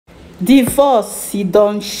Divorce e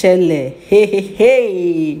don shele.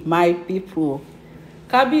 Hey, my people.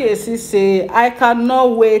 Kabiyesi say, I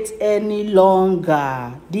cannot wait any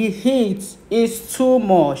longer. The heat is too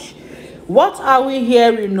much. What are we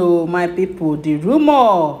hearing, my people? The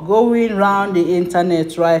rumor going round the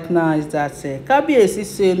internet right now is that Kabiyesi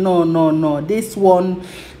say, no, this one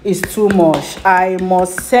is too much. I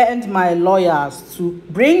must send my lawyers to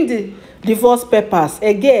bring the divorce papers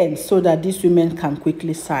again so that these women can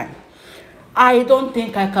quickly sign. I don't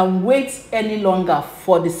think I can wait any longer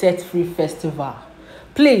for the Set Free Festival.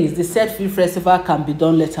 Please, the Set Free Festival can be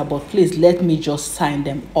done later, but please let me just sign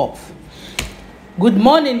them off. Good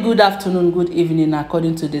morning, good afternoon, good evening,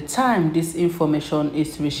 according to the time this information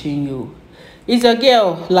is reaching you. It's your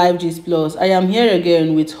girl, Live Gist Plus. I am here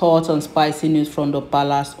again with hot and spicy news from the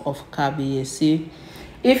palace of Kabiyesi.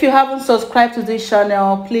 If you haven't subscribed to this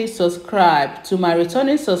channel, please subscribe. To my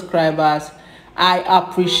returning subscribers, I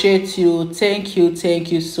appreciate you. Thank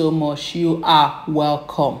you so much. You are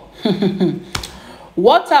welcome.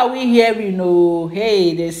 What are we hearing?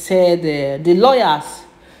 Hey, they said the lawyers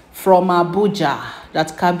from Abuja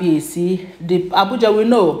that Kabiyesi, the Abuja, we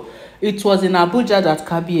know it was in Abuja that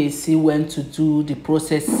Kabiyesi went to do the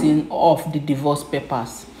processing of the divorce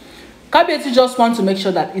papers. Kabiyesi just want to make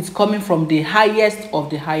sure that it's coming from the highest of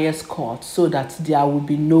the highest court so that there will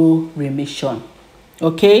be no remission.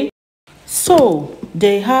 Okay? So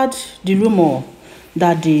they had the rumor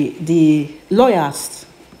that the lawyers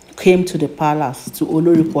came to the palace, to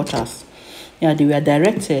Olori quarters. Yeah, they were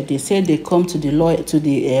directed. They said they come to the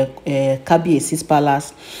Kabiyesi's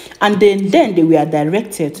palace, and then they were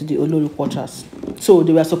directed to the Olori quarters. So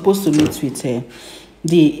they were supposed to meet with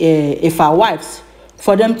the Ife wives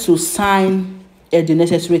for them to sign the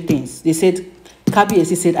necessary things. They said,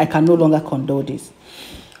 Kabiyesi said, I can no longer condone this.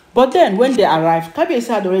 But then when they arrived, Kabiyesi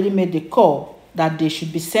had already made the call that they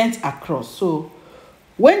should be sent across. So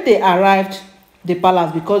when they arrived the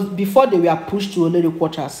palace, because before they were pushed to Olori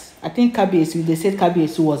quarters, I think Kabiyesi, they said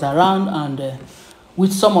Kabiyesi was around, and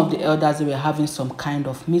with some of the elders, they were having some kind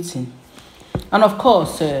of meeting. And of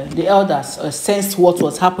course, the elders sensed what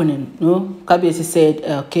was happening. Kabiyesi said,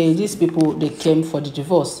 okay, these people, they came for the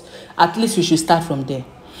divorce. At least we should start from there.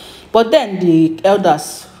 But then the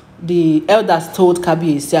elders told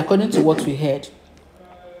Kabiyesi, according to what we heard,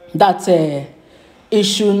 that it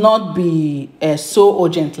should not be so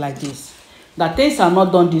urgent like this. That things are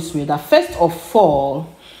not done this way. That first of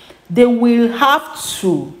all, they will have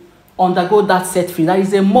to undergo that set free. That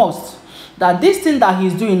is a must. That this thing that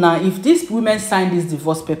he's doing now, if these women sign these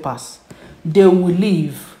divorce papers, they will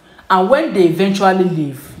leave. And when they eventually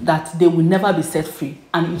leave, that they will never be set free.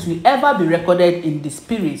 And it will ever be recorded in the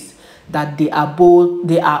spirits that they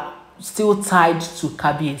are still tied to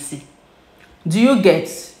Kabiyesi. Do you get?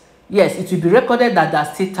 Yes, it will be recorded that they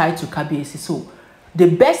are still tied to Kabiyesi. So the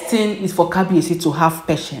best thing is for Kabiyesi to have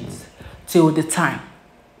patience till the time.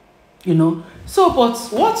 So, but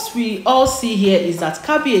what we all see here is that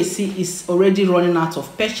Kabiyesi is already running out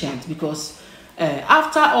of patience, because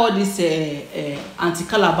after all this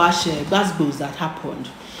anti-calabash gbasgbos that happened,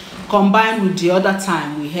 combined with the other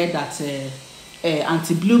time we heard that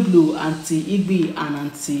anti-blue, anti-igbi, and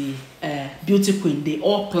anti-beauty queen, they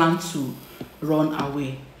all plan to run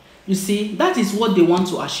away. You see, that is what they want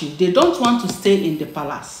to achieve. They don't want to stay in the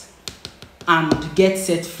palace and get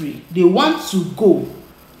set free. They want to go.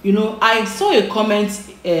 I saw a comment,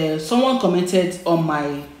 someone commented on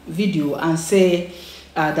my video and say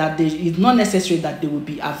that it's not necessary that they will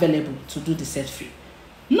be available to do the set free.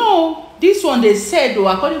 No, this one they said, though,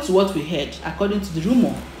 according to what we heard, according to the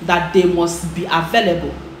rumor, that they must be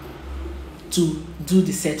available to do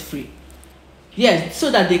the set free. Yes, so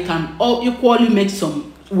that they can all equally make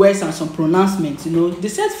some words and some pronouncements. The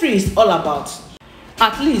set free is all about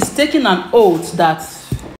at least taking an oath that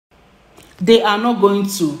they are not going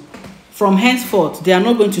to, from henceforth, they are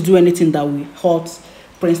not going to do anything that will hurt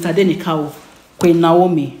Prince Tadenikawo, Queen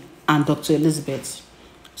Naomi, and Dr. Elizabeth.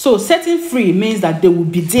 So setting free means that they will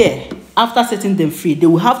be there. After setting them free, they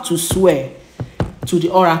will have to swear to the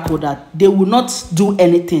oracle that they will not do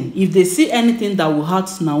anything. If they see anything that will hurt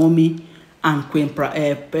Naomi and Prince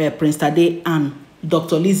Tade and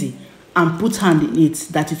Dr. Lizzie, and put hand in it,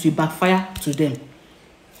 that it will backfire to them.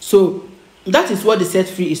 So that is what the set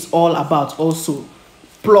free is all about also.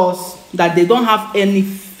 Plus that they don't have any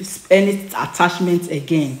attachment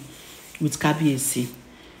again with Kabiyesi.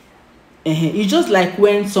 It's just like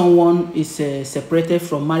when someone is separated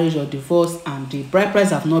from marriage or divorce and the bride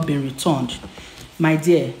price have not been returned. My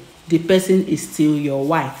dear, the person is still your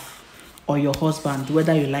wife or your husband,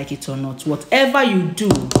 whether you like it or not. Whatever you do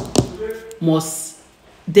must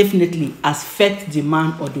definitely affect the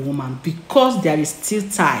man or the woman because there is still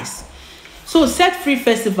ties. So set free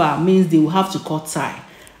festival means they will have to cut tie,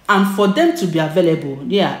 and for them to be available,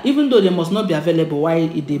 yeah, even though they must not be available while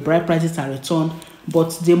the bride prices are returned, but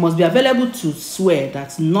they must be available to swear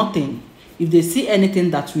that nothing, if they see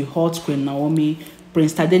anything that will hurt Queen Naomi,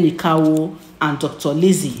 Prince Tadenikawo, and Dr.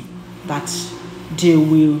 Lizzie, that they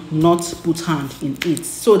will not put hand in it,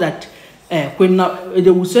 so that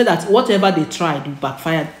they will say that whatever they tried will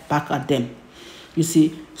backfire back at them. You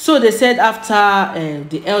see, so they said after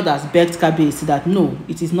the elders begged Kabiyesi that no,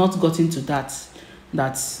 it is not gotten to that,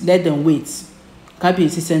 that let them wait.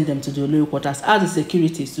 Kabiyesi sent them to the Olori quarters, asked the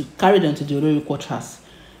securities to carry them to the Olori quarters.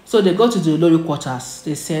 So they got to the Olori quarters.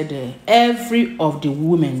 They said every of the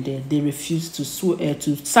women there, they refused to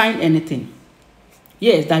sign anything.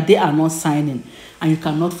 Yes, that they are not signing, and you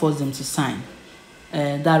cannot force them to sign.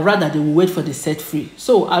 That rather they will wait for the set free.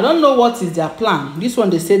 So I don't know what is their plan. This one,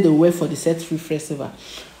 they say they will wait for the set free festival.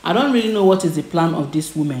 I don't really know what is the plan of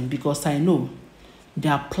these women, because I know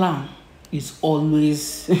their plan is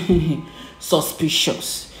always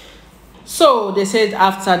suspicious. So they said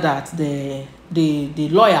after that the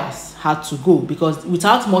lawyers had to go, because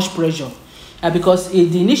without much pressure, because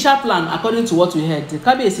the initial plan, according to what we heard, the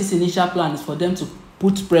Kabiyesi's initial plan is for them to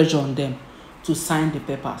put pressure on them to sign the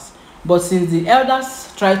papers. But since the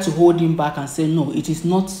elders tried to hold him back and say no, it is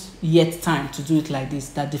not yet time to do it like this,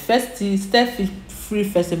 that the first step free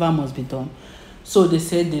festival must be done. So they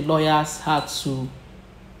said the lawyers had to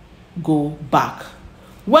go back.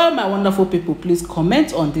 Well, my wonderful people, please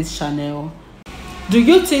comment on this channel. Do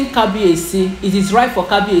you think Kabiyesi, it is right for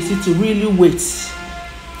Kabiyesi to really wait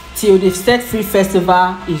till the state free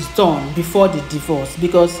festival is done before the divorce?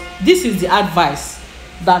 Because this is the advice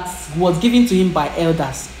that was given to him by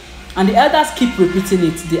elders, and the elders keep repeating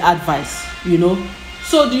it, the advice, you know.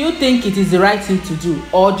 So do you think it is the right thing to do,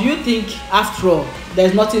 or do you think after all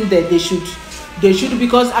there's nothing that they should,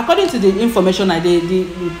 because according to the information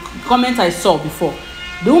the comment I saw before,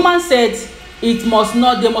 the woman said they must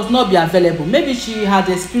not be available. Maybe she had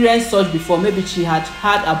experienced such before, maybe she had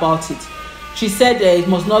heard about it. She said they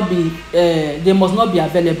must not be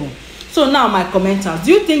available. So now my commenters,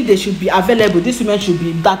 do you think they should be available? These women should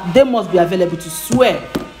be, that they must be available to swear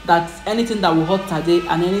that anything that will hurt Tade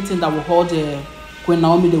and anything that will hurt Queen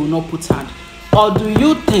Naomi, they will not put hand? Or do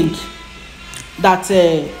you think that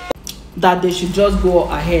that they should just go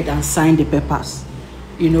ahead and sign the papers,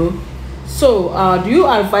 you know? So do you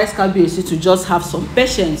advise Kabiyesi to just have some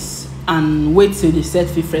patience and wait till the set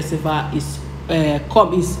free festival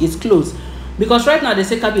is closed? Because right now they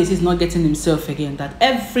say Kabiyesi is not getting himself again, that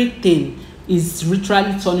everything is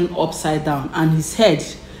literally turning upside down and his head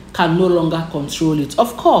can no longer control it.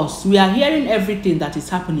 Of course, we are hearing everything that is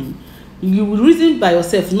happening. You will reason by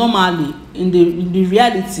yourself normally in the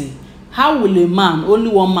reality. How will a man, only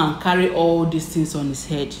one man, carry all these things on his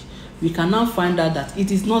head? We can now find out that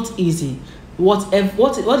it is not easy. What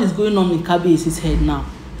is going on in Kabiyesi's head now?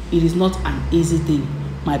 It is not an easy thing,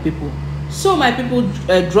 my people. So my people,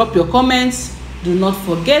 drop your comments. Do not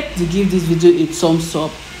forget to give this video a thumbs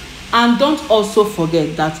up, and don't also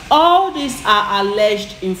forget that all these are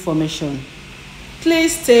alleged information.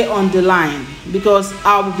 Please stay on the line, because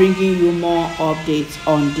I'll be bringing you more updates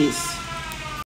on this.